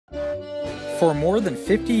For more than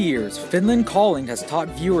 50 years, Finland Calling has taught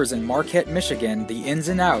viewers in Marquette, Michigan, the ins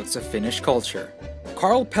and outs of Finnish culture.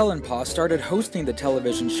 Pellonpaa started hosting the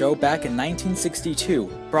television show back in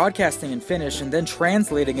 1962, broadcasting in Finnish and then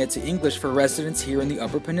translating it to English for residents here in the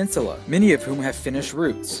Upper Peninsula, many of whom have Finnish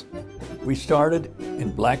roots. We started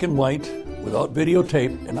in black and white, without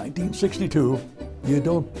videotape, in 1962. You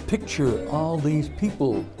don't picture all these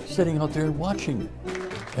people sitting out there watching.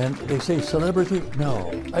 And they say, celebrity? No,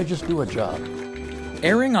 I just do a job.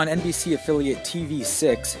 Airing on NBC affiliate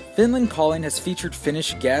TV6, Finland Calling has featured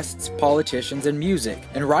Finnish guests, politicians, and music,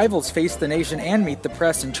 and rivals face the nation and meet the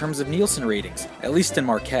press in terms of Nielsen ratings, at least in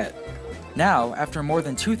Marquette. Now, after more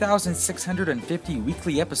than 2,650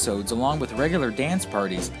 weekly episodes along with regular dance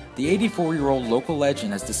parties, the 84-year-old local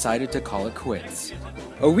legend has decided to call it quits.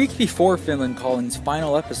 A week before Finland Calling's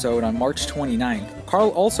final episode on March 29th, Carl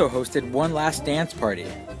also hosted one last dance party.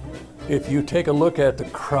 If you take a look at the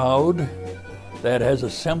crowd that has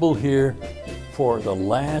assembled here for the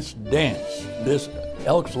last dance, this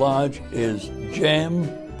Elks Lodge is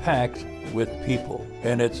jam-packed with people,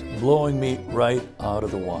 and it's blowing me right out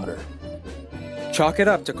of the water. Chalk it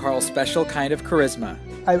up to Carl's special kind of charisma.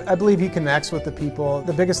 I believe he connects with the people.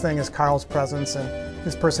 The biggest thing is Carl's presence and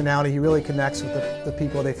his personality. He really connects with the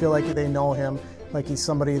people. They feel like they know him, like he's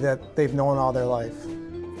somebody that they've known all their life.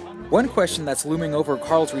 One question that's looming over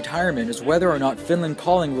Carl's retirement is whether or not Finland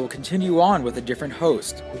Calling will continue on with a different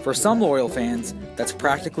host. For some loyal fans, that's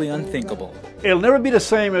practically unthinkable. It'll never be the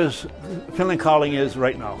same as Finland Calling is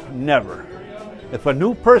right now. Never. If a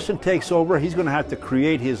new person takes over, he's going to have to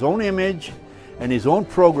create his own image and his own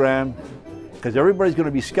program, because everybody's going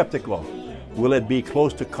to be skeptical. Will it be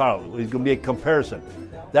close to Carl? It's going to be a comparison.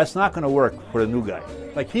 That's not going to work for the new guy.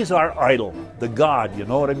 Like, he's our idol, the god, you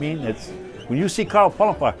know what I mean? It's when you see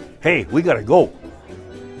Pellonpaa, hey, we got to go.